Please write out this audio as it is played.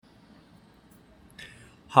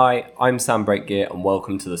Hi, I'm Sam Breakgear and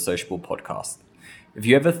welcome to the Sociable Podcast. If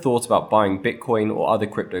you ever thought about buying Bitcoin or other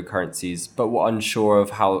cryptocurrencies but were unsure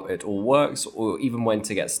of how it all works or even when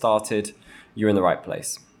to get started, you're in the right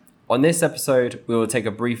place. On this episode, we will take a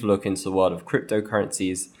brief look into the world of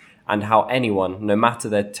cryptocurrencies and how anyone, no matter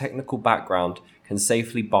their technical background, can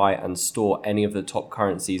safely buy and store any of the top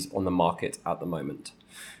currencies on the market at the moment.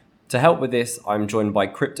 To help with this, I'm joined by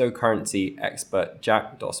cryptocurrency expert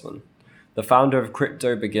Jack Dossman, the founder of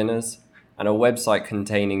Crypto Beginners, and a website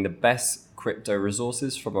containing the best crypto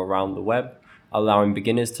resources from around the web, allowing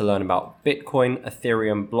beginners to learn about Bitcoin,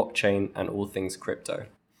 Ethereum, blockchain, and all things crypto.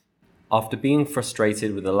 After being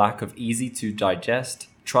frustrated with the lack of easy to digest,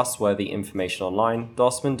 trustworthy information online,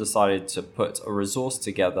 Dossman decided to put a resource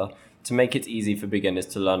together to make it easy for beginners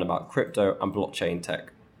to learn about crypto and blockchain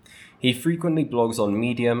tech. He frequently blogs on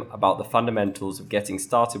Medium about the fundamentals of getting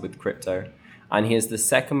started with crypto, and he is the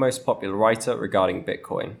second most popular writer regarding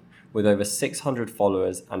Bitcoin, with over 600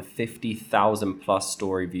 followers and 50,000 plus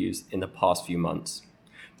story views in the past few months.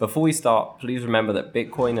 Before we start, please remember that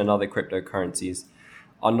Bitcoin and other cryptocurrencies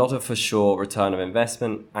are not a for sure return of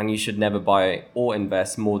investment, and you should never buy or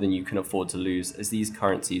invest more than you can afford to lose, as these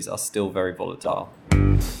currencies are still very volatile.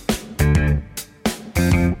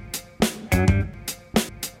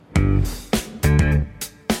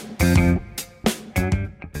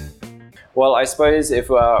 Well, I suppose if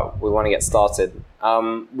we want to get started,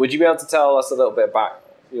 would you be able to tell us a little bit about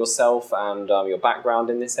yourself and your background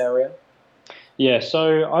in this area? Yeah,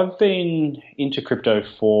 so I've been into crypto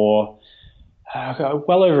for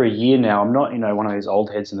well over a year now. I'm not, one of these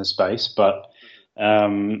old heads in the space, but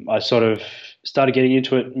I sort of started getting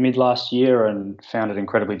into it mid last year and found it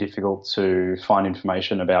incredibly difficult to find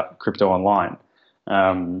information about crypto online.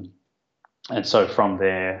 And so from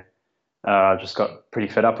there, just got pretty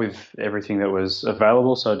fed up with everything that was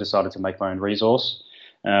available, so I decided to make my own resource,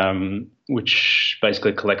 which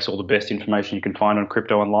basically collects all the best information you can find on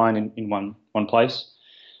crypto online in one place.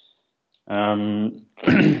 And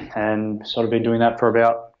sort of been doing that for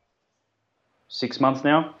about 6 months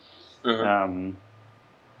now. Mm-hmm.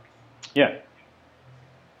 Yeah.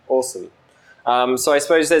 Awesome. So I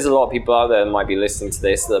suppose there's a lot of people out there that might be listening to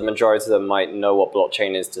this. The majority of them might know what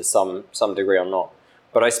blockchain is to some degree or not.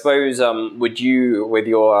 But I suppose, would you, with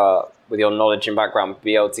your knowledge and background,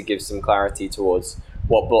 be able to give some clarity towards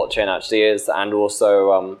what blockchain actually is, and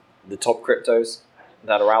also the top cryptos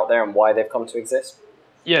that are out there and why they've come to exist?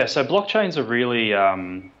 Yeah, so blockchain's a really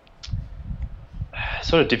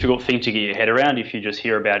sort of difficult thing to get your head around if you just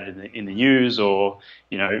hear about it in the news, or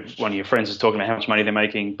one of your friends is talking about how much money they're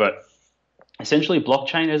making. But essentially,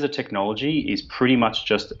 blockchain as a technology is pretty much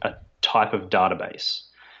just a type of database.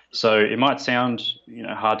 So it might sound,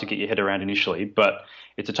 hard to get your head around initially, but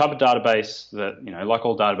it's a type of database that, like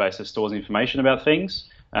all databases, stores information about things,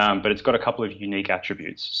 but it's got a couple of unique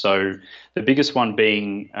attributes. So the biggest one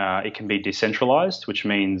being it can be decentralized, which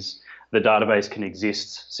means the database can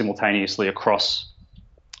exist simultaneously across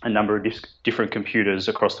a number of different computers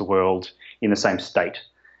across the world in the same state.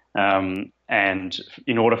 And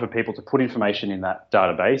in order for people to put information in that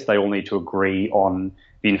database, they all need to agree on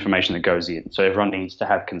the information that goes in. So everyone needs to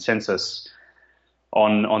have consensus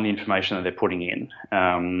on the information that they're putting in.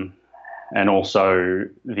 And also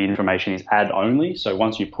the information is add only. So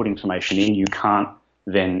once you put information in, you can't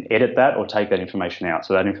then edit that or take that information out.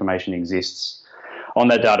 So that information exists on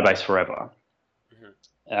that database forever.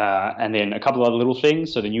 Mm-hmm. And then a couple of other little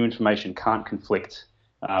things. So the new information can't conflict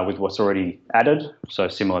with what's already added, so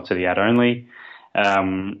similar to the add only.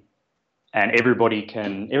 And everybody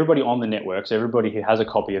on the network, so everybody who has a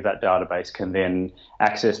copy of that database can then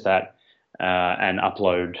access that and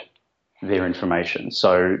upload their information.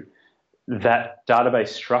 So that database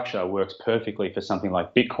structure works perfectly for something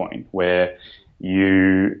like Bitcoin, where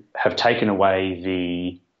you have taken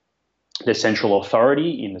away the central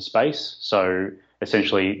authority in the space. So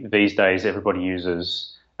essentially these days everybody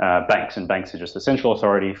uses banks, and banks are just the central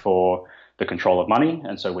authority for the control of money.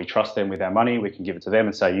 And so we trust them with our money. We can give it to them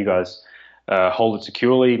and say, you guys hold it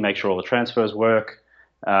securely, make sure all the transfers work.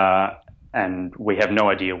 And we have no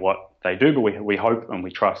idea what they do, but we hope and we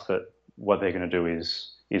trust that what they're going to do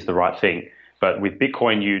is the right thing. But with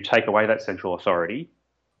Bitcoin, you take away that central authority.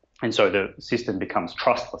 And so the system becomes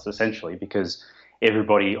trustless, essentially, because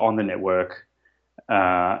everybody on the network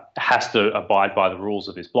has to abide by the rules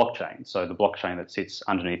of this blockchain. So the blockchain that sits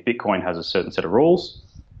underneath Bitcoin has a certain set of rules,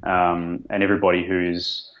 and everybody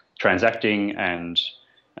who's transacting and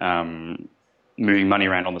moving money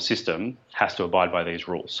around on the system has to abide by these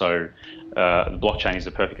rules. So the blockchain is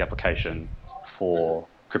the perfect application for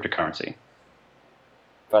cryptocurrency.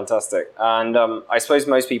 Fantastic. And I suppose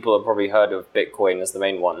most people have probably heard of Bitcoin as the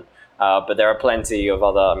main one, but there are plenty of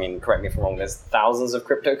other, I mean, correct me if I'm wrong, there's thousands of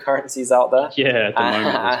cryptocurrencies out there. Yeah, at the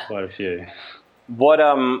moment there's quite a few. What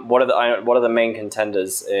are the main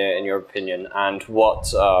contenders in your opinion, and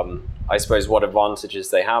what I suppose what advantages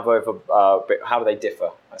they have over how do they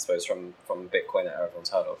differ, I suppose, from Bitcoin that everyone's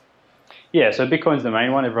heard of? Yeah, so Bitcoin's the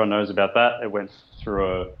main one. Everyone knows about that. It went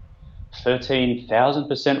through a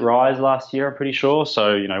 13,000% rise last year, I'm pretty sure.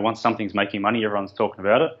 So, you know, once something's making money, everyone's talking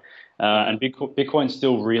about it. And Bitcoin's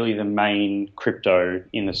still really the main crypto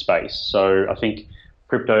in the space. So I think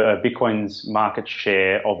Bitcoin's market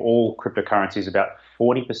share of all cryptocurrencies is about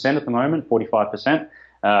 40% at the moment, 45%.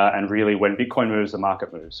 And really, when Bitcoin moves, the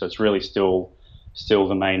market moves. So it's really still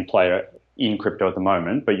the main player in crypto at the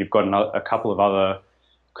moment. But you've got a couple of other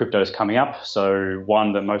cryptos coming up. So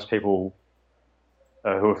one that most people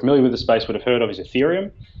who are familiar with the space would have heard of is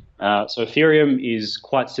Ethereum. So Ethereum is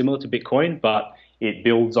quite similar to Bitcoin, but it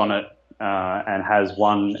builds on it and has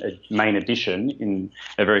one main addition in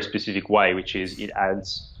a very specific way, which is it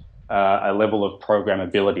adds a level of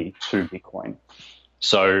programmability to Bitcoin.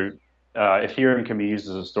 So Ethereum can be used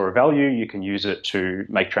as a store of value. You can use it to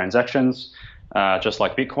make transactions, just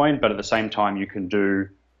like Bitcoin, but at the same time, you can do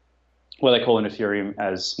what they call in Ethereum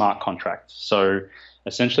as smart contracts. So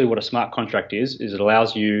essentially what a smart contract is it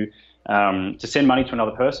allows you to send money to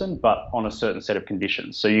another person, but on a certain set of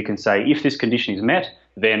conditions. So you can say, if this condition is met,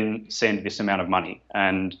 then send this amount of money.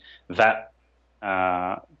 And that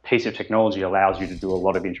piece of technology allows you to do a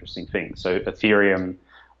lot of interesting things. So Ethereum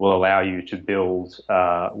will allow you to build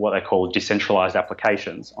what they call decentralized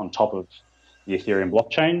applications on top of the Ethereum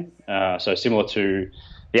blockchain. So similar to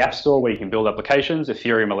the App Store where you can build applications,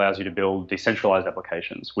 Ethereum allows you to build decentralized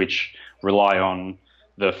applications, which rely on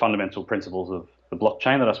the fundamental principles of the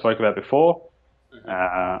blockchain that I spoke about before,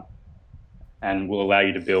 and will allow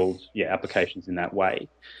you to build applications in that way.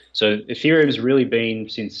 So Ethereum has really been,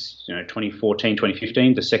 since 2014,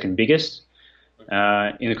 2015, the second biggest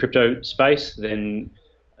in the crypto space. Then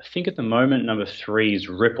I think at the moment number 3 is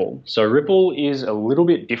Ripple. So Ripple is a little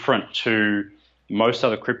bit different to most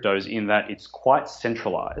other cryptos in that it's quite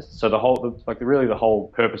centralized. So the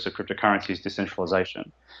whole purpose of cryptocurrency is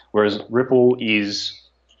decentralization, whereas Ripple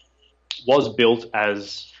was built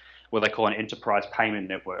as what they call an enterprise payment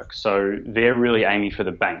network. So they're really aiming for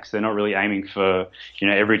the banks. They're not really aiming for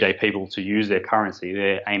everyday people to use their currency.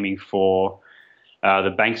 They're aiming for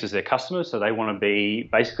the banks as their customers. So they want to be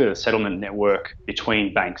basically a settlement network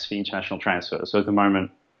between banks for international transfers. So at the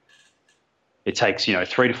moment, it takes 3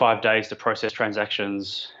 to 5 days to process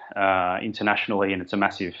transactions internationally, and it's a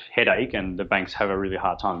massive headache, and the banks have a really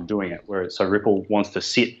hard time doing it. So Ripple wants to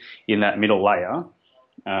sit in that middle layer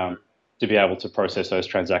to be able to process those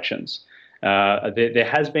transactions. There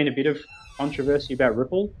has been a bit of controversy about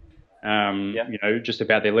Ripple, just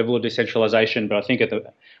about their level of decentralization, but I think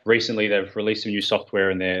recently they've released some new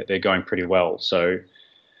software and they're going pretty well. So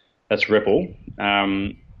that's Ripple.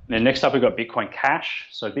 Then next up, we've got Bitcoin Cash.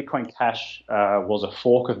 So Bitcoin Cash was a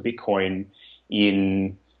fork of Bitcoin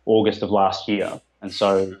in August of last year. And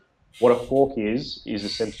so what a fork is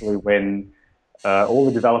essentially when all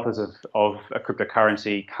the developers of a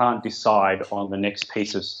cryptocurrency can't decide on the next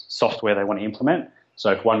piece of software they want to implement.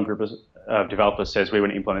 So if one group of developers says, we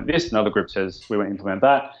want to implement this, another group says, we want to implement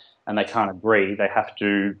that, and they can't agree, they have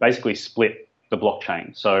to basically split the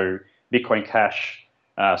blockchain. So Bitcoin Cash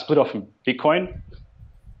split off from Bitcoin.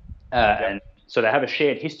 And so they have a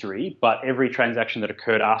shared history, but every transaction that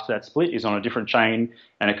occurred after that split is on a different chain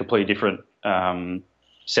and a completely different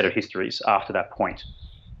set of histories after that point.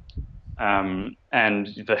 And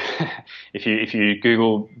if you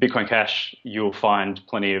Google Bitcoin Cash, you'll find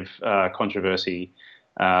plenty of controversy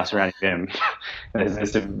surrounding them.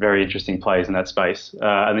 There's some very interesting plays in that space.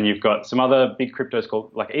 And then you've got some other big cryptos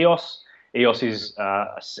called like EOS. EOS is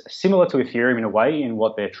similar to Ethereum in a way in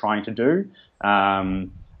what they're trying to do.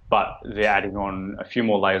 But they're adding on a few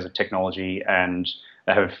more layers of technology, and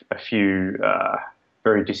they have a few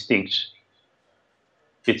very distinct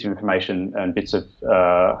bits of information and bits of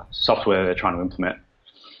software they're trying to implement.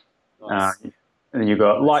 Nice. And then you've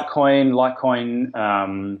got Litecoin.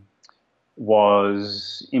 Litecoin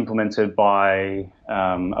was implemented by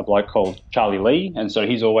a bloke called Charlie Lee, and so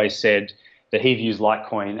he's always said that he views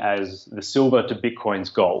Litecoin as the silver to Bitcoin's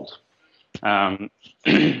gold. So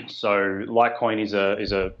Litecoin is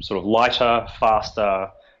a sort of lighter, faster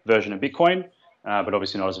version of Bitcoin, but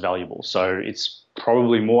obviously not as valuable. So it's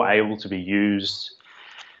probably more able to be used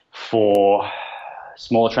for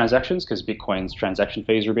smaller transactions because Bitcoin's transaction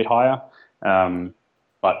fees are a bit higher.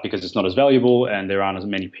 But because it's not as valuable and there aren't as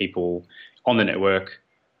many people on the network,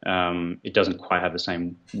 it doesn't quite have the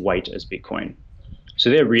same weight as Bitcoin. So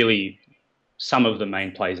they're really some of the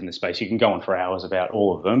main plays in the space. You can go on for hours about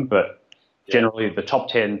all of them, but generally the top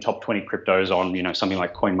 10, top 20 cryptos on, something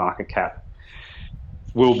like CoinMarketCap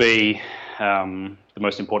will be the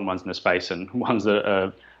most important ones in the space and ones that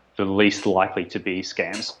are the least likely to be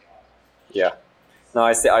scams. Yeah. No,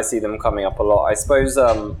 I see them coming up a lot. I suppose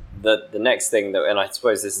the next thing and I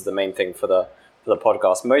suppose this is the main thing for the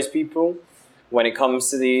podcast. Most people, when it comes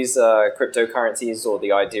to these cryptocurrencies or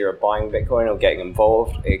the idea of buying Bitcoin or getting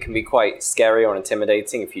involved, it can be quite scary or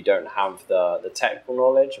intimidating if you don't have the technical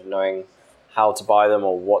knowledge of knowing how to buy them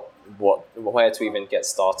or where to even get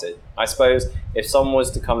started. I suppose if someone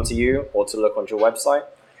was to come to you or to look on your website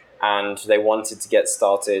and they wanted to get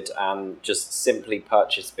started and just simply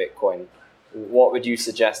purchase Bitcoin, what would you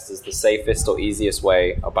suggest as the safest or easiest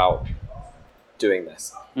way about doing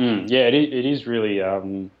this? Yeah, it is really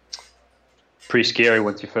pretty scary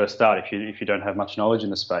once you first start if you don't have much knowledge in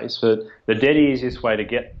the space. But the dead easiest way to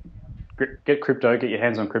get crypto, get your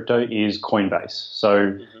hands on crypto is Coinbase.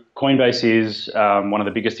 So Coinbase is one of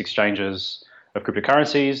the biggest exchanges of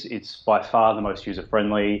cryptocurrencies. It's by far the most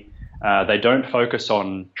user-friendly. They don't focus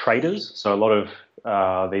on traders. So a lot of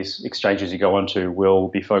these exchanges you go onto will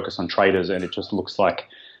be focused on traders, and it just looks like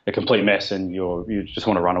a complete mess, and you just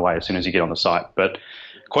want to run away as soon as you get on the site. But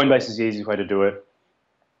Coinbase is the easiest way to do it.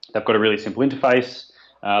 They've got a really simple interface.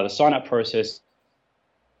 The sign-up process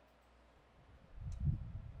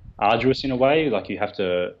arduous in a way, like you have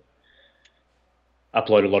to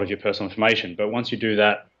upload a lot of your personal information. But once you do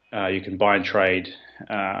that, you can buy and trade,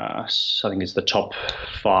 I think it's the top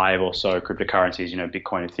 5 or so cryptocurrencies,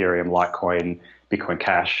 Bitcoin, Ethereum, Litecoin, Bitcoin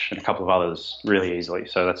Cash, and a couple of others really easily.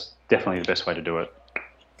 So that's definitely the best way to do it.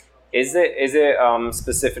 Is it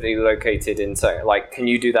specifically located in, like, can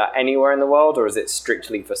you do that anywhere in the world, or is it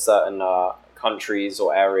strictly for certain countries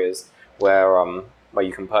or areas where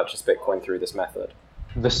you can purchase Bitcoin through this method?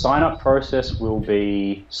 The sign-up process will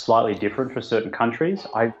be slightly different for certain countries.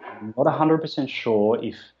 I'm not 100% sure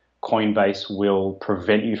if Coinbase will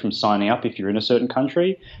prevent you from signing up if you're in a certain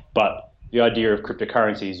country, but the idea of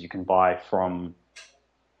cryptocurrencies you can buy from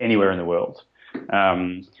anywhere in the world.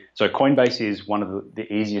 So Coinbase is one of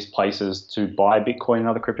the easiest places to buy Bitcoin and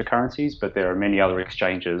other cryptocurrencies, but there are many other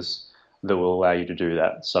exchanges that will allow you to do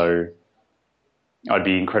that. So I'd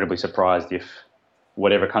be incredibly surprised if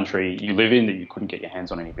whatever country you live in that you couldn't get your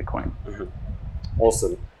hands on any Bitcoin.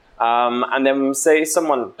 Awesome. And then say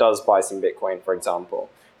someone does buy some Bitcoin, for example.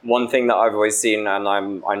 One thing that I've always seen, and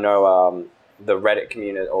I know the Reddit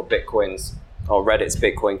community or Reddit's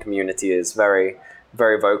Bitcoin community is very,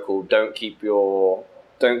 very vocal. Don't keep your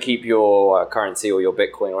currency or your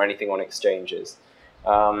Bitcoin or anything on exchanges.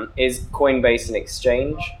 Is Coinbase an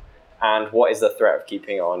exchange? And what is the threat of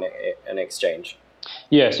keeping it on an exchange?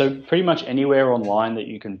 Yeah, so pretty much anywhere online that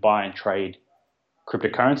you can buy and trade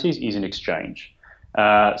cryptocurrencies is an exchange.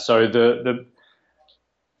 So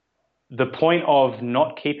the point of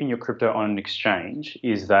not keeping your crypto on an exchange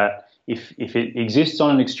is that if it exists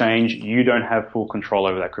on an exchange, you don't have full control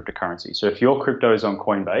over that cryptocurrency. So if your crypto is on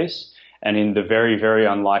Coinbase, and in the very, very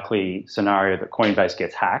unlikely scenario that Coinbase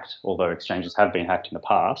gets hacked, although exchanges have been hacked in the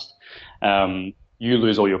past, you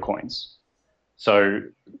lose all your coins. So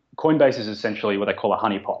Coinbase is essentially what they call a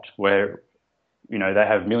honeypot, where they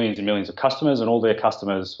have millions and millions of customers, and all their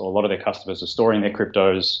customers, or a lot of their customers, are storing their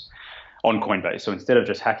cryptos on Coinbase. So instead of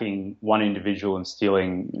just hacking one individual and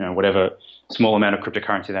stealing whatever small amount of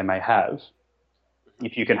cryptocurrency they may have,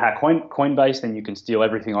 if you can hack Coinbase, then you can steal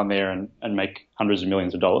everything on there and make hundreds of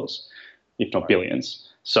millions of dollars, if not billions.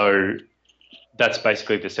 So that's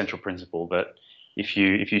basically the central principle, that if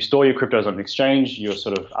you store your cryptos on an exchange, you're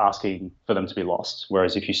sort of asking for them to be lost.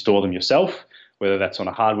 Whereas if you store them yourself, whether that's on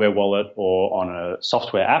a hardware wallet or on a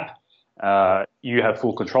software app, you have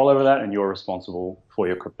full control over that, and you're responsible for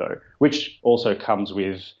your crypto, which also comes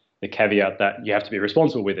with the caveat that you have to be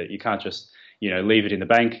responsible with it. You can't just leave it in the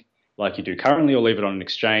bank like you do currently, or leave it on an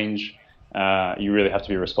exchange. You really have to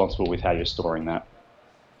be responsible with how you're storing that.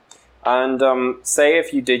 And say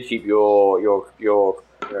if you did keep your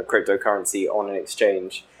cryptocurrency on an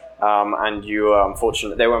exchange, and they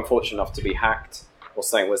were unfortunate enough to be hacked, or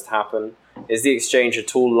something was to happen, is the exchange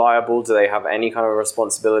at all liable? Do they have any kind of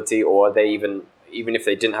responsibility, or are they even if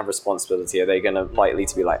they didn't have responsibility, are they going to likely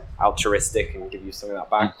to be like altruistic and give you something like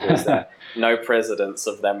that back? Or is there no precedence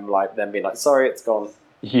of them being like, sorry, it's gone?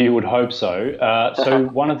 You would hope so. So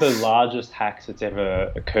one of the largest hacks that's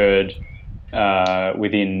ever occurred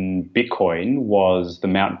within Bitcoin was the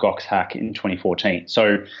Mt. Gox hack in 2014.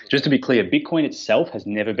 So just to be clear, Bitcoin itself has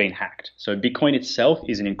never been hacked. So Bitcoin itself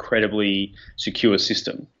is an incredibly secure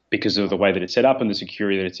system. because of the way that it's set up and the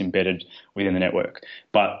security that it's embedded within the network.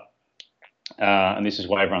 But and this is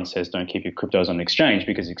why everyone says don't keep your cryptos on an exchange,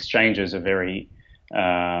 because exchanges are very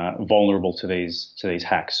vulnerable to these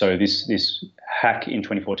hacks. So this hack in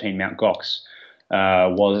 2014, Mt. Gox,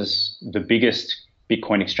 was the biggest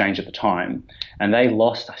Bitcoin exchange at the time, and they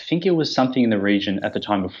lost, I think it was something in the region at the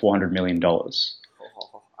time of $400 million.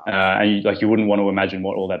 And you wouldn't want to imagine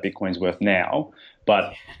what all that Bitcoin's worth now,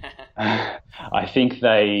 but I think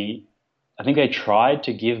they tried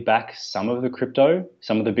to give back some of the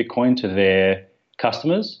Bitcoin to their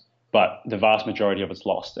customers, but the vast majority of it's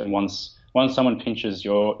lost. And once someone pinches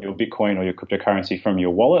your Bitcoin or your cryptocurrency from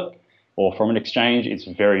your wallet or from an exchange, it's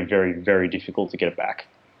very, very, very difficult to get it back.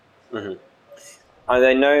 Mm-hmm. And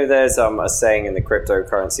I know there's a saying in the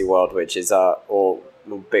cryptocurrency world, which is, or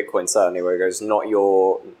Bitcoin certainly, where it goes, not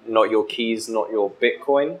your keys, not your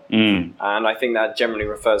Bitcoin. And I think that generally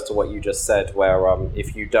refers to what you just said, where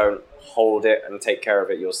if you don't hold it and take care of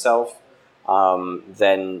it yourself,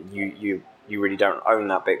 then you really don't own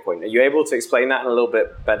that Bitcoin. Are you able to explain that in a little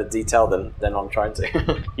bit better detail than I'm trying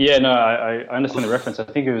to? Yeah, no, I understand the reference. I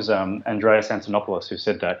think it was Andreas Antonopoulos who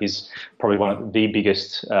said that. He's probably one of the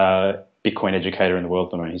biggest Bitcoin educator in the world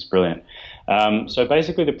at the moment. He's brilliant. So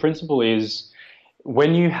basically the principle is,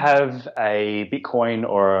 when you have a Bitcoin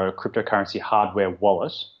or a cryptocurrency hardware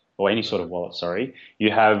wallet, or any sort of wallet,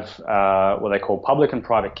 you have what they call public and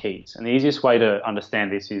private keys. And the easiest way to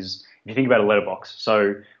understand this is if you think about a letterbox.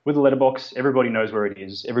 So with a letterbox, everybody knows where it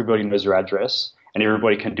is, everybody knows your address, and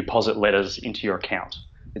everybody can deposit letters into your account.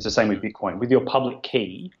 It's the same with Bitcoin. With your public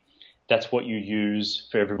key, that's what you use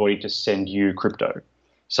for everybody to send you crypto.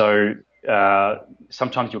 So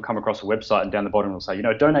sometimes you'll come across a website and down the bottom it'll say,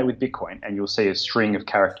 donate with Bitcoin, and you'll see a string of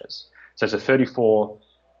characters. So it's a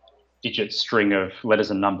 34-digit string of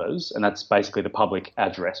letters and numbers, and that's basically the public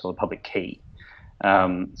address or the public key.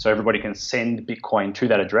 So everybody can send Bitcoin to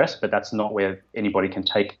that address, but that's not where anybody can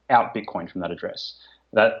take out Bitcoin from that address.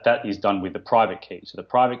 That is done with the private key. So the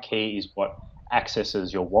private key is what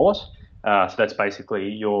accesses your wallet. So that's basically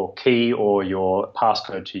your key or your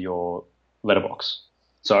passcode to your letterbox.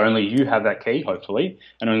 So only you have that key, hopefully,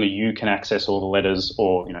 and only you can access all the letters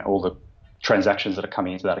or all the transactions that are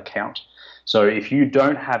coming into that account. So if you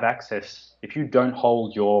don't have access, if you don't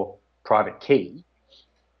hold your private key,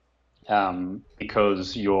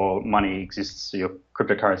 because your money exists, your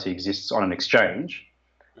cryptocurrency exists on an exchange,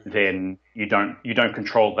 then you don't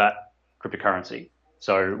control that cryptocurrency.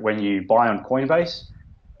 So when you buy on Coinbase,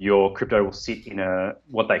 your crypto will sit in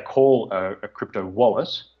what they call a crypto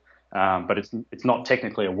wallet. But it's not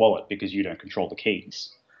technically a wallet because you don't control the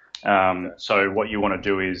keys. So what you want to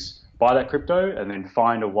do is buy that crypto and then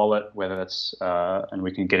find a wallet, whether that's, and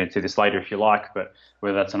we can get into this later if you like, but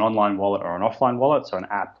whether that's an online wallet or an offline wallet, so an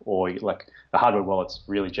app, or like the hardware wallet's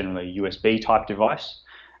really generally a USB type device.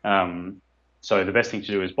 So the best thing to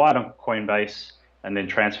do is buy it on Coinbase and then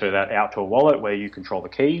transfer that out to a wallet where you control the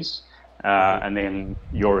keys, and then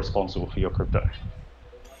you're responsible for your crypto.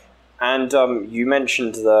 And you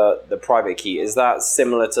mentioned the private key. Is that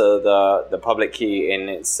similar to the public key in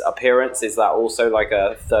its appearance? Is that also like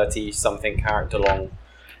a 30-something character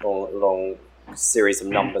long series of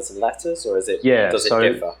numbers and letters, or does it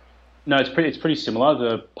differ? No, it's pretty similar.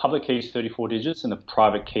 The public key is 34 digits, and the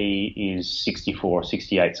private key is 64,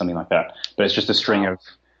 68, something like that. But it's just a string of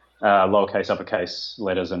lowercase, uppercase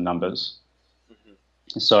letters and numbers.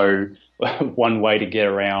 Mm-hmm. So one way to get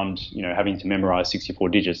around, having to memorize 64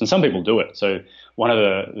 digits, and some people do it. So one of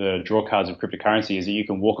the draw cards of cryptocurrency is that you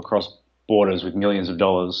can walk across borders with millions of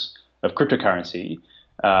dollars of cryptocurrency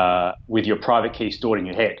with your private key stored in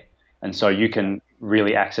your head, and so you can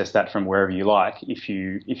really access that from wherever you like if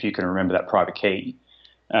you can remember that private key.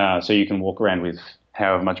 So you can walk around with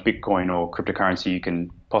however much Bitcoin or cryptocurrency you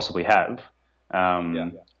can possibly have,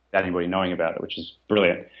 without anybody knowing about it, which is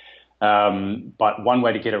brilliant. But one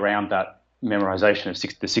way to get around that memorization of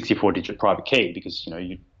the 64-digit private key, because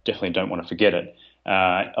you definitely don't want to forget it.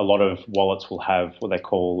 A lot of wallets will have what they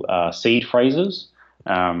call seed phrases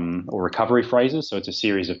or recovery phrases. So it's a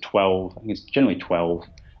series of 12. I think it's generally 12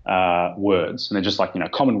 words, and they're just like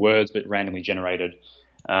common words but randomly generated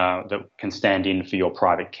that can stand in for your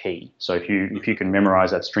private key. So if you can memorize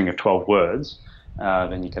that string of 12 words,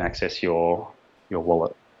 then you can access your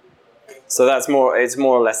wallet. So it's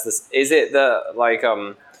more or less this. Is it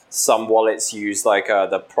some wallets use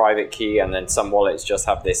the private key, and then some wallets just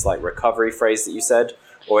have this recovery phrase that you said,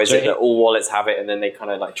 or is it that all wallets have it and then they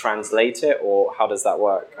kind of translate it, or how does that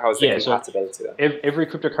work? How is the compatibility there? Every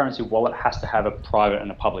cryptocurrency wallet has to have a private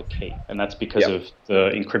and a public key, and that's because of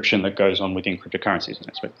the encryption that goes on within cryptocurrencies, and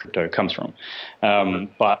that's where crypto comes from.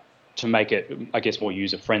 But to make it, I guess, more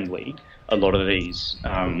user friendly, a lot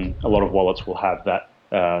of wallets will have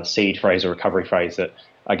that seed phrase or recovery phrase that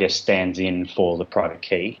I guess stands in for the private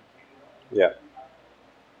key. Yeah.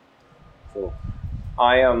 Cool.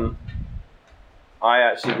 I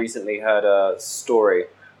actually recently heard a story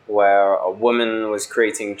where a woman was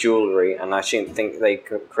creating jewelry, and I think they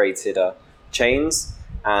created chains,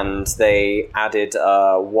 and they added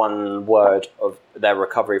one word of their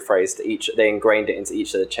recovery phrase to each. They ingrained it into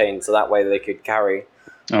each of the chains, so that way they could carry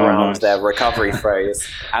around their recovery phrase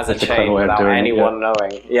as a chain without anyone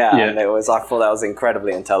knowing. Yeah, and I thought that was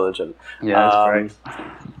incredibly intelligent. Yeah, that's great.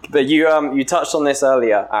 But you touched on this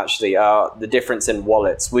earlier, actually, the difference in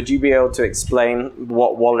wallets. Would you be able to explain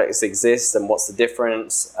what wallets exist and what's the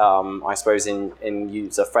difference, I suppose, in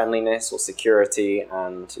user friendliness or security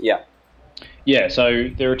and Yeah, so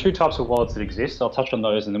there are two types of wallets that exist. I'll touch on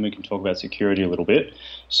those and then we can talk about security a little bit.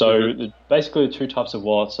 So basically the two types of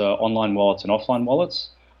wallets are online wallets and offline wallets,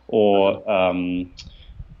 or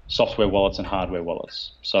software wallets and hardware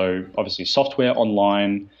wallets. So obviously software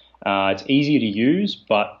online, it's easier to use,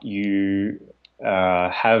 but you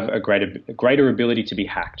have a greater ability to be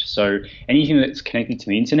hacked. So anything that's connected to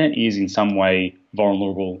the internet is in some way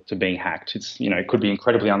vulnerable to being hacked. It's, it could be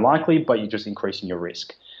incredibly unlikely, but you're just increasing your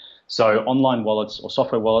risk. So online wallets or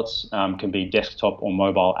software wallets can be desktop or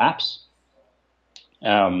mobile apps,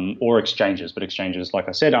 or exchanges. But exchanges, like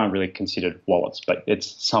I said, aren't really considered wallets, but it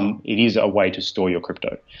is a way to store your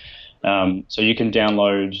crypto. So you can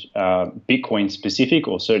download Bitcoin specific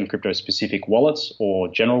or certain crypto specific wallets or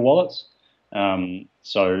general wallets.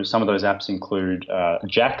 So some of those apps include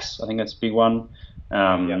Jaxx, I think that's a big one.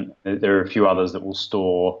 There are a few others that will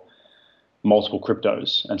store multiple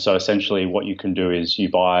cryptos. And so essentially what you can do is you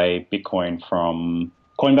buy Bitcoin from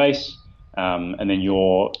Coinbase, and then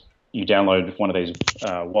you download one of these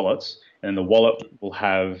wallets, and the wallet will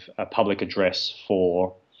have a public address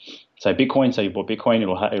for, say, Bitcoin. Say you bought Bitcoin,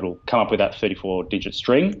 it'll come up with that 34-digit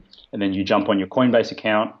string, and then you jump on your Coinbase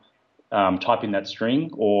account, type in that string,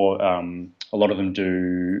 or a lot of them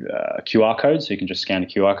do a QR code, so you can just scan a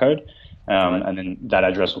QR code, and then that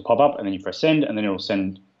address will pop up, and then you press send, and then it will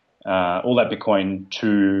send all that Bitcoin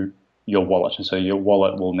to your wallet, and so your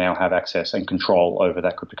wallet will now have access and control over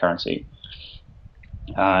that cryptocurrency.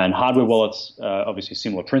 And hardware wallets, obviously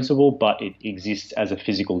similar principle, but it exists as a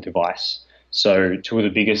physical device. So two of the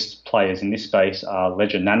biggest players in this space are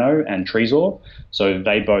Ledger Nano and Trezor. So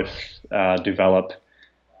they both develop,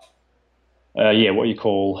 what you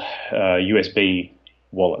call USB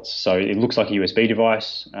wallets. So it looks like a USB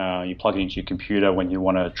device. You plug it into your computer when you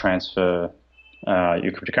want to transfer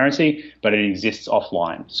your cryptocurrency, but it exists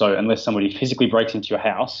offline. So unless somebody physically breaks into your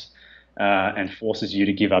house and forces you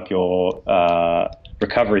to give up your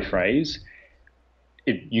recovery phrase,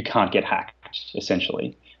 you can't get hacked,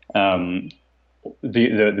 essentially.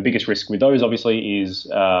 The biggest risk with those, obviously, is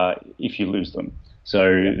if you lose them. So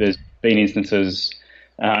there's been instances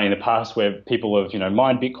in the past where people have,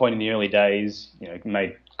 mined Bitcoin in the early days,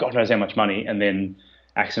 made God knows how much money, and then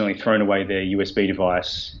accidentally thrown away their USB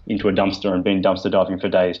device into a dumpster and been dumpster diving for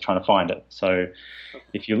days trying to find it. So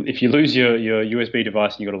if you lose your USB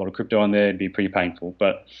device and you've got a lot of crypto on there, it'd be pretty painful.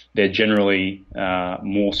 But they're generally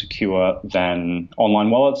more secure than online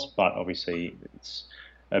wallets, but obviously it's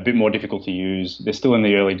a bit more difficult to use. They're still in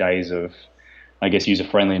the early days of, I guess, user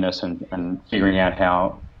friendliness and figuring out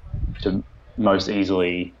how to most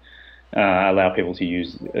easily allow people to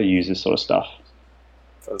use this sort of stuff.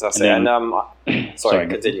 Fantastic. And sorry,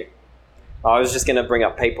 continue. I was just going to bring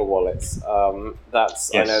up paper wallets.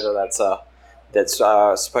 Yes. I know that's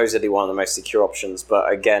supposedly one of the most secure options,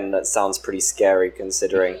 but again, that sounds pretty scary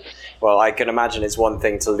considering. Well, I can imagine it's one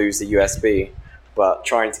thing to lose the USB, but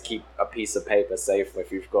trying to keep a piece of paper safe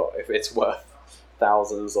if it's worth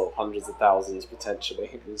thousands or hundreds of thousands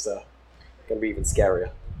potentially is going to be even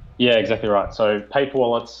scarier. Yeah, exactly right. So paper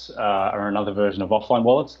wallets are another version of offline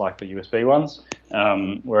wallets, like the USB ones,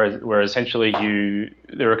 where essentially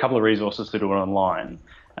there are a couple of resources to do it online,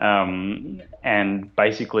 and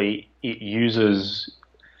basically it uses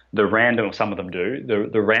some of them do,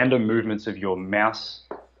 the random movements of your mouse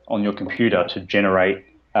on your computer to generate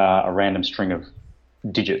a random string of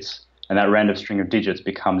digits, and that random string of digits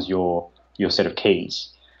becomes your set of keys.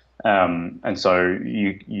 And so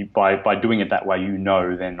you by doing it that way,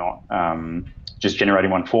 they're not just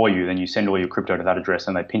generating one for you. Then you send all your crypto to that address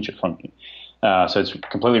and they pinch it from you. So it's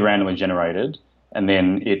completely randomly generated, and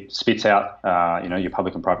then it spits out your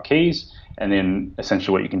public and private keys. And then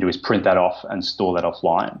essentially what you can do is print that off and store that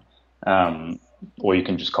offline, or you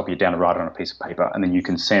can just copy it down and write it on a piece of paper, and then you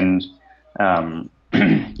can send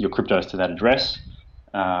your cryptos to that address.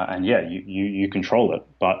 and yeah, you control it,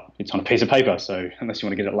 but it's on a piece of paper. So unless you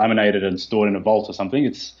want to get it laminated and stored in a vault or something,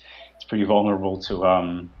 it's pretty vulnerable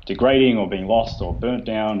to degrading or being lost or burnt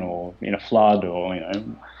down or in a flood, or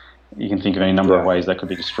you can think of any number of ways that could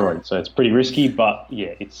be destroyed. So it's pretty risky, but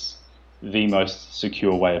yeah, it's the most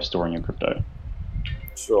secure way of storing your crypto.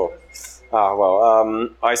 Sure.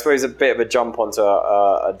 I suppose a bit of a jump onto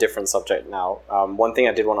a different subject now. One thing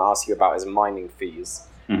I did want to ask you about is mining fees.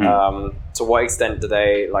 Mm-hmm. To what extent do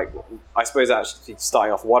they, I suppose actually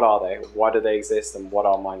starting off, what are they? Why do they exist, and what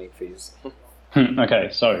are mining fees? Okay,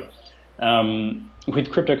 so with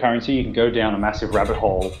cryptocurrency, you can go down a massive rabbit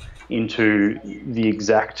hole into the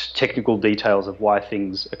exact technical details of why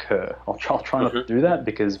things occur. I'll try not to do that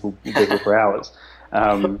because we'll be here for hours.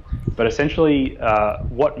 But essentially,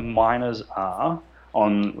 what miners are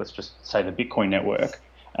on, let's just say, the Bitcoin network,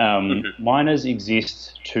 miners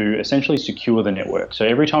exist to essentially secure the network. So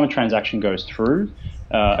every time a transaction goes through,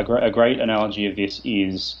 a great analogy of this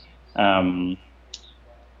is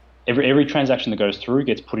every transaction that goes through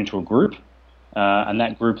gets put into a group, and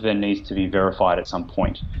that group then needs to be verified at some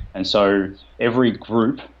point. And so every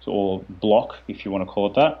group, or block, if you want to call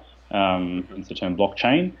it that, it's the term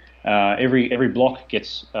blockchain, every block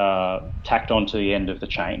gets tacked onto the end of the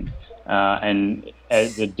chain. And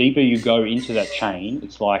as the deeper you go into that chain,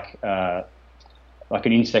 it's like an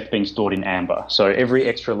insect being stored in amber. So every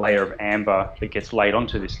extra layer of amber that gets laid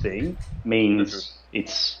onto this thing means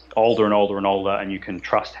it's older and older and older, and you can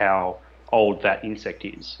trust how old that insect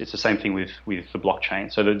is. It's the same thing with the blockchain.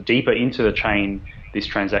 So the deeper into the chain this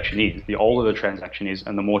transaction is, the older the transaction is,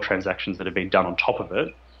 and the more transactions that have been done on top of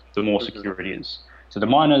it, the more secure it is. So the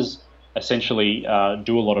miners essentially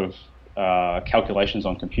do a lot of calculations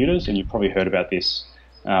on computers, and you've probably heard about this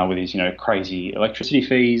with these crazy electricity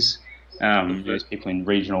fees. There's people in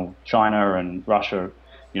regional China and Russia,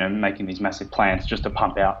 making these massive plants just to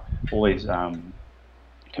pump out all these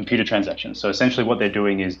computer transactions. So essentially what they're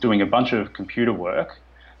doing is doing a bunch of computer work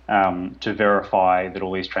to verify that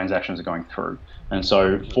all these transactions are going through. And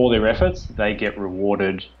so for their efforts, they get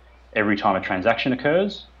rewarded every time a transaction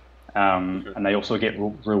occurs. And they also get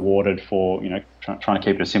rewarded for, trying to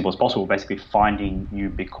keep it as simple as possible, basically finding new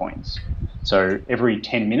Bitcoins. So every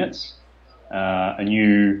 10 minutes, a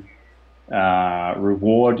new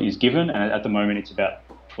reward is given, and at the moment it's about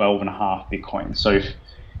 12.5 Bitcoins. So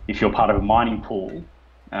if you're part of a mining pool,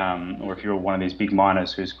 or if you're one of these big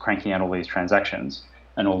miners who's cranking out all these transactions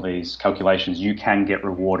and all these calculations, you can get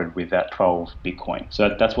rewarded with that 12 Bitcoin.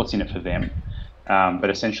 So that's what's in it for them. But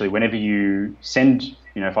essentially, whenever you send,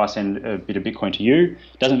 if I send a bit of Bitcoin to you,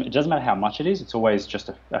 it doesn't matter how much it is. It's always just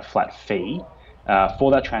a flat fee.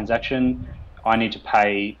 For that transaction, I need to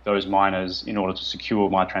pay those miners in order to secure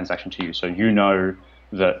my transaction to you. So you know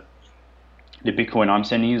that the Bitcoin I'm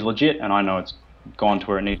sending is legit, and I know it's gone to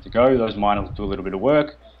where it needs to go. Those miners do a little bit of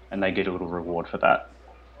work, and they get a little reward for that.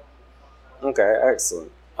 Okay,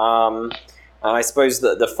 excellent. And I suppose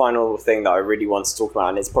that the final thing that I really want to talk about,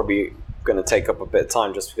 and it's probably going to take up a bit of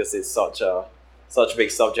time just because it's such a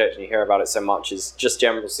big subject and you hear about it so much, is just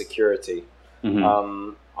general security.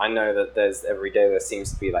 Mm-hmm. I know that every day there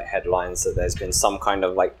seems to be headlines that there's been some kind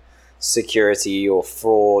of security or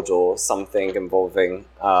fraud or something involving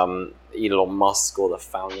Elon Musk or the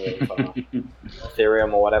founder of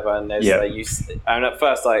Ethereum or whatever. And there's and at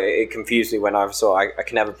first it confused me when I saw I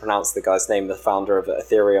can never pronounce the guy's name, the founder of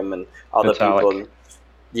Ethereum, and other people.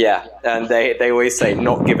 Yeah, and they always say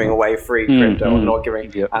not giving away free crypto or not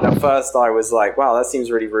giving. Yep. And at first I was like, wow, that seems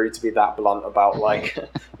really rude to be that blunt about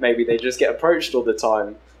maybe they just get approached all the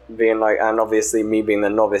time, being and obviously me being the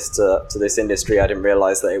novice to this industry, I didn't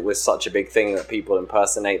realize that it was such a big thing that people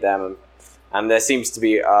impersonate them, and there seems to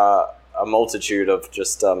be a multitude of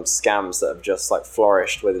just scams that have just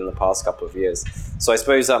flourished within the past couple of years. So I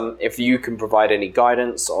suppose if you can provide any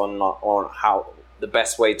guidance on how the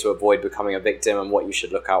best way to avoid becoming a victim and what you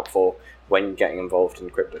should look out for when getting involved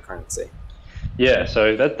in cryptocurrency. Yeah,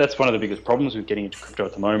 so that's one of the biggest problems with getting into crypto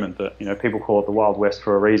at the moment, that people call it the Wild West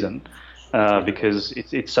for a reason, because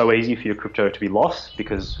it's so easy for your crypto to be lost,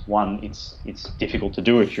 because one, it's difficult to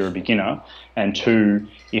do if you're a beginner, and two,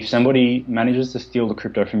 if somebody manages to steal the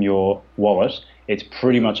crypto from your wallet, it's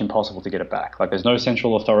pretty much impossible to get it back. There's no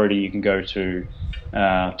central authority you can go to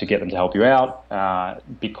get them to help you out.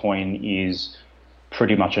 Bitcoin is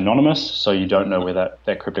pretty much anonymous, so you don't know where that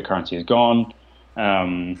cryptocurrency has gone.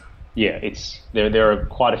 There are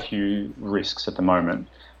quite a few risks at the moment.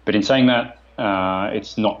 But in saying that,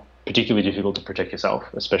 it's not particularly difficult to protect yourself,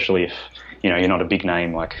 especially if you're not a big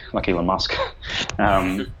name like Elon Musk.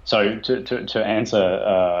 So to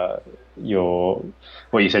answer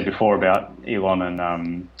what you said before about Elon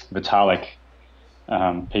and Vitalik,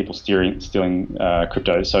 people stealing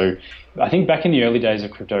crypto. So I think back in the early days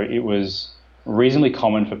of crypto, it was reasonably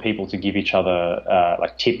common for people to give each other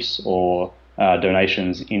like tips or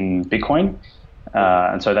donations in Bitcoin.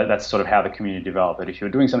 And so that's sort of how the community developed. That if you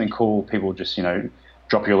were doing something cool, people would just,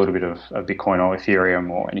 drop you a little bit of Bitcoin or Ethereum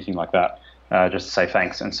or anything like that, just to say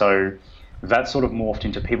thanks. And so that sort of morphed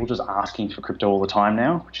into people just asking for crypto all the time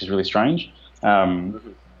now, which is really strange.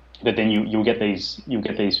 But then you'll get these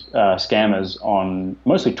scammers on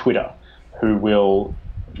mostly Twitter who will,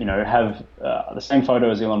 have the same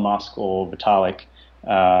photo as Elon Musk or Vitalik,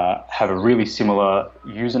 have a really similar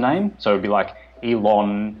username. So it'd be like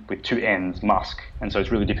Elon with two N's, Musk. And so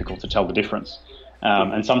it's really difficult to tell the difference.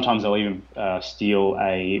 And sometimes they'll even steal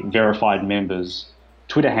a verified member's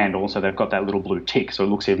Twitter handle, so they've got that little blue tick, so it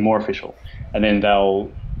looks even more official. And then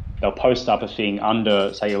they'll post up a thing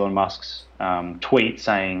under, say, Elon Musk's tweet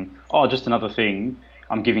saying, "Oh, just another thing.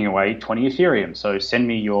 I'm giving away 20 Ethereum. So send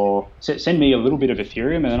me a little bit of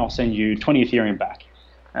Ethereum, and then I'll send you 20 Ethereum back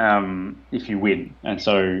if you win." And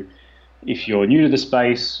so if you're new to the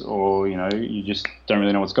space, or you just don't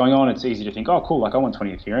really know what's going on, it's easy to think, "Oh, cool, like I want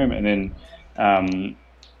 20 Ethereum," and then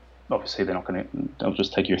obviously they'll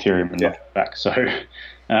just take your Ethereum and knock it back. So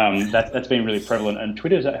that's been really prevalent, and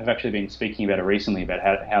Twitter have actually been speaking about it recently, about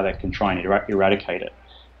how they can try and eradicate it.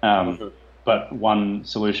 But one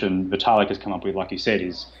solution Vitalik has come up with, like you said,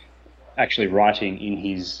 is actually writing in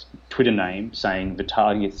his Twitter name saying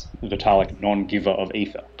Vitalik non-giver of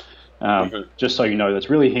Ether. Just so you know that's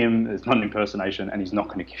really him, it's not an impersonation, and he's not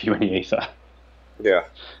going to give you any Ether. Yeah.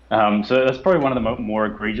 So that's probably one of the more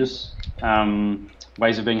egregious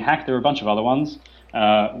ways of being hacked. There are a bunch of other ones.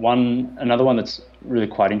 Another one that's really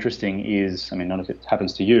quite interesting is, none of it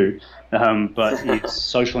happens to you, but it's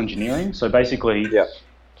social engineering. So basically,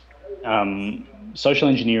 social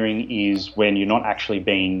engineering is when you're not actually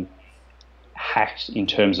being hacked in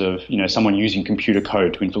terms of someone using computer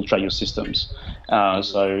code to infiltrate your systems.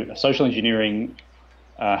 So social engineering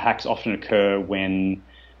hacks often occur when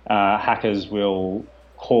hackers will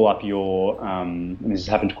call up your, and this has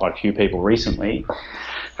happened to quite a few people recently,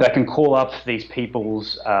 they can call up these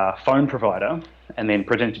people's phone provider and then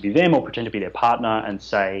pretend to be them or pretend to be their partner and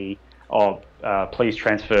say, please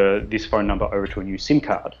transfer this phone number over to a new SIM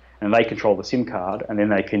card. And they control the SIM card, and then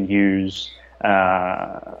they can use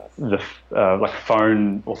like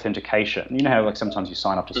phone authentication. You know how sometimes you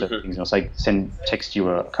sign up to certain things and it'll say text you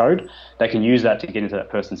a code? They can use that to get into that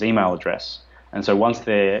person's email address. And so once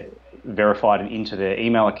they're verified and into their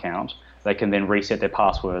email account, they can then reset their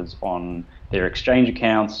passwords on their exchange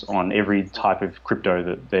accounts, on every type of crypto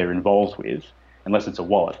that they're involved with, unless it's a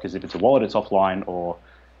wallet, because if it's a wallet, it's offline, or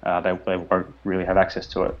they won't really have access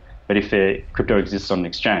to it. But if their crypto exists on an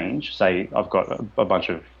exchange, say I've got a bunch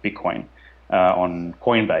of Bitcoin on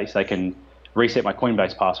Coinbase, they can reset my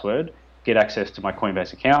Coinbase password, get access to my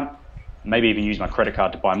Coinbase account, maybe even use my credit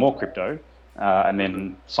card to buy more crypto, and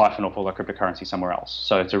then siphon off all the cryptocurrency somewhere else.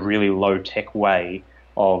 So it's a really low-tech way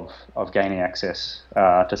of gaining access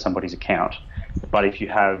to somebody's account. But if you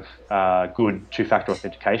have good two-factor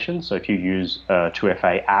authentication, so if you use a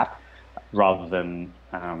 2FA app rather than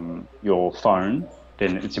your phone,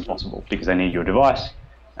 then it's impossible, because they need your device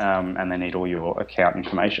and they need all your account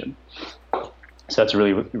information. So that's a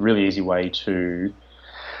really, really easy way to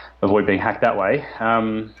avoid being hacked that way.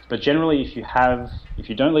 But generally, if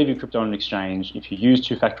you don't leave your crypto on an exchange, if you use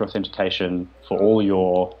two-factor authentication for all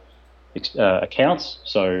your accounts,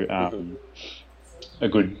 so a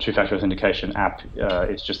good two-factor authentication app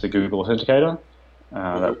is just the Google Authenticator.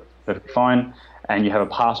 That's perfectly fine. And you have a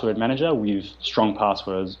password manager with strong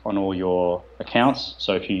passwords on all your accounts.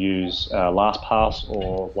 So if you use LastPass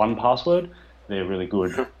or 1Password, they're really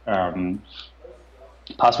good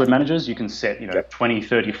password managers. You can set 20,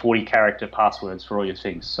 30, 40 character passwords for all your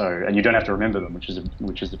things. So, and you don't have to remember them, which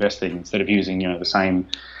is the best thing. Instead of using the same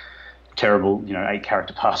terrible 8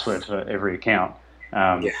 character password for every account.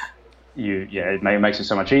 It makes it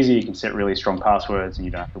so much easier. You can set really strong passwords, and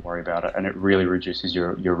you don't have to worry about it. And it really reduces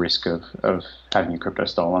your risk of having your crypto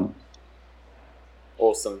stolen.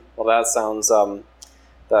 Awesome. Well, that sounds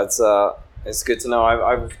it's good to know.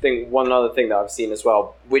 I think one other thing that I've seen as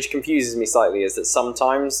well, which confuses me slightly, is that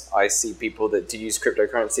sometimes I see people that do use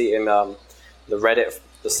cryptocurrency in the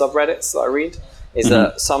subreddits that I read, is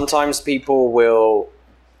that sometimes people will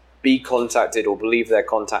be contacted or believe they're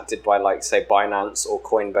contacted by, like, say, Binance or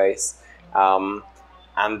Coinbase,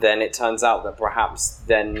 and then it turns out that perhaps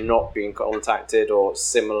they're not being contacted, or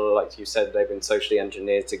similar, like you said, they've been socially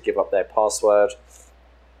engineered to give up their password.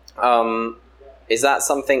 Is that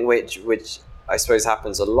something which I suppose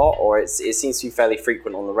happens a lot, or it seems to be fairly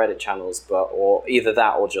frequent on the Reddit channels, or either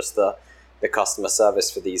that or just the the customer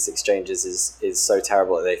service for these exchanges is so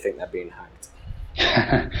terrible that they think they're being hacked?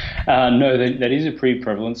 No, that is a pretty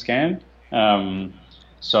prevalent scam.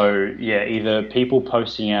 So yeah, either people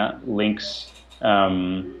posting out links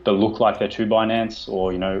that look like they're to Binance,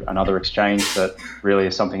 or another exchange that really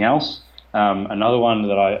is something else. Another one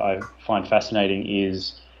that I find fascinating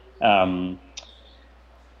is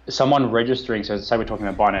someone registering. So say we're talking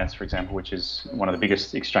about Binance, for example, which is one of the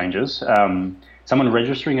biggest exchanges. Someone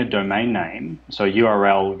registering a domain name, so a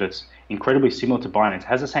URL that's incredibly similar to Binance,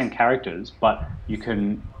 has the same characters, but you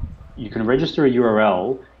can register a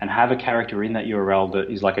URL and have a character in that URL that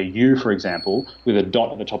is like a U, for example, with a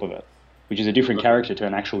dot at the top of it, which is a different character to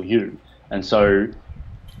an actual U. And so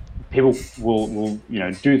people will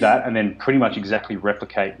do that and then pretty much exactly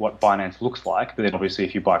replicate what Binance looks like. But then obviously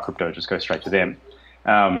if you buy crypto, just go straight to them.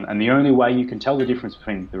 And the only way you can tell the difference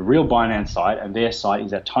between the real Binance site and their site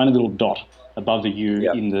is that tiny little dot above the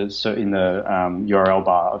U in the URL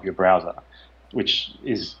bar of your browser, which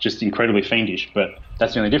is just incredibly fiendish, but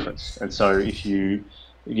that's the only difference. And so if you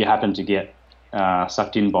happen to get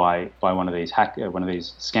sucked in by one of these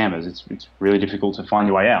scammers, it's really difficult to find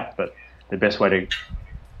your way out. But the best way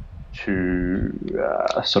to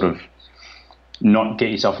sort of not get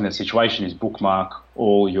yourself in that situation is bookmark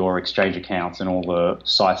all your exchange accounts and all the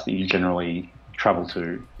sites that you generally travel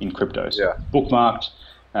to in crypto. So bookmarked,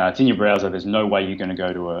 it's in your browser. There's no way you're going to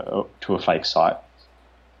go to a fake site.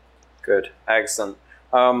 Good, excellent.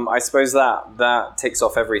 I suppose that ticks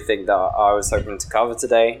off everything that I was hoping to cover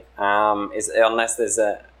today. Unless there's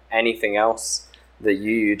anything else that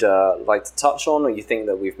you'd like to touch on, or you think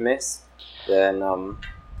that we've missed, then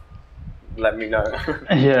let me know.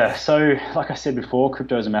 Yeah. So, like I said before,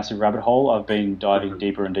 crypto is a massive rabbit hole. I've been diving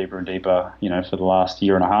deeper and deeper and deeper, for the last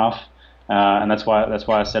year and a half, and that's why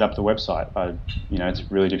I set up the website.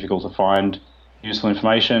 It's really difficult to find useful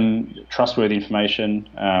information, trustworthy information.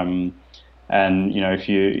 And if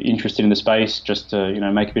you're interested in the space, just to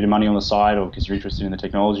make a bit of money on the side, or because you're interested in the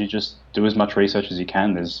technology, just do as much research as you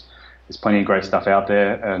can. There's plenty of great stuff out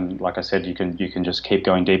there, and like I said, you can just keep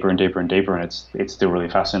going deeper and deeper and deeper, and it's still really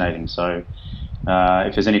fascinating. So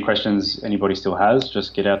if there's any questions anybody still has,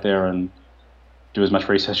 just get out there and do as much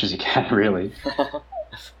research as you can. Really.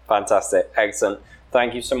 Fantastic, excellent.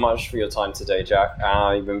 Thank you so much for your time today, Jack.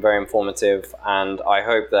 You've been very informative, and I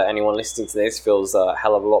hope that anyone listening to this feels a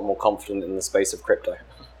hell of a lot more confident in the space of crypto.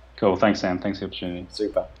 Cool. Thanks, Sam. Thanks for the opportunity.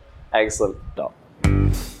 Super. Excellent.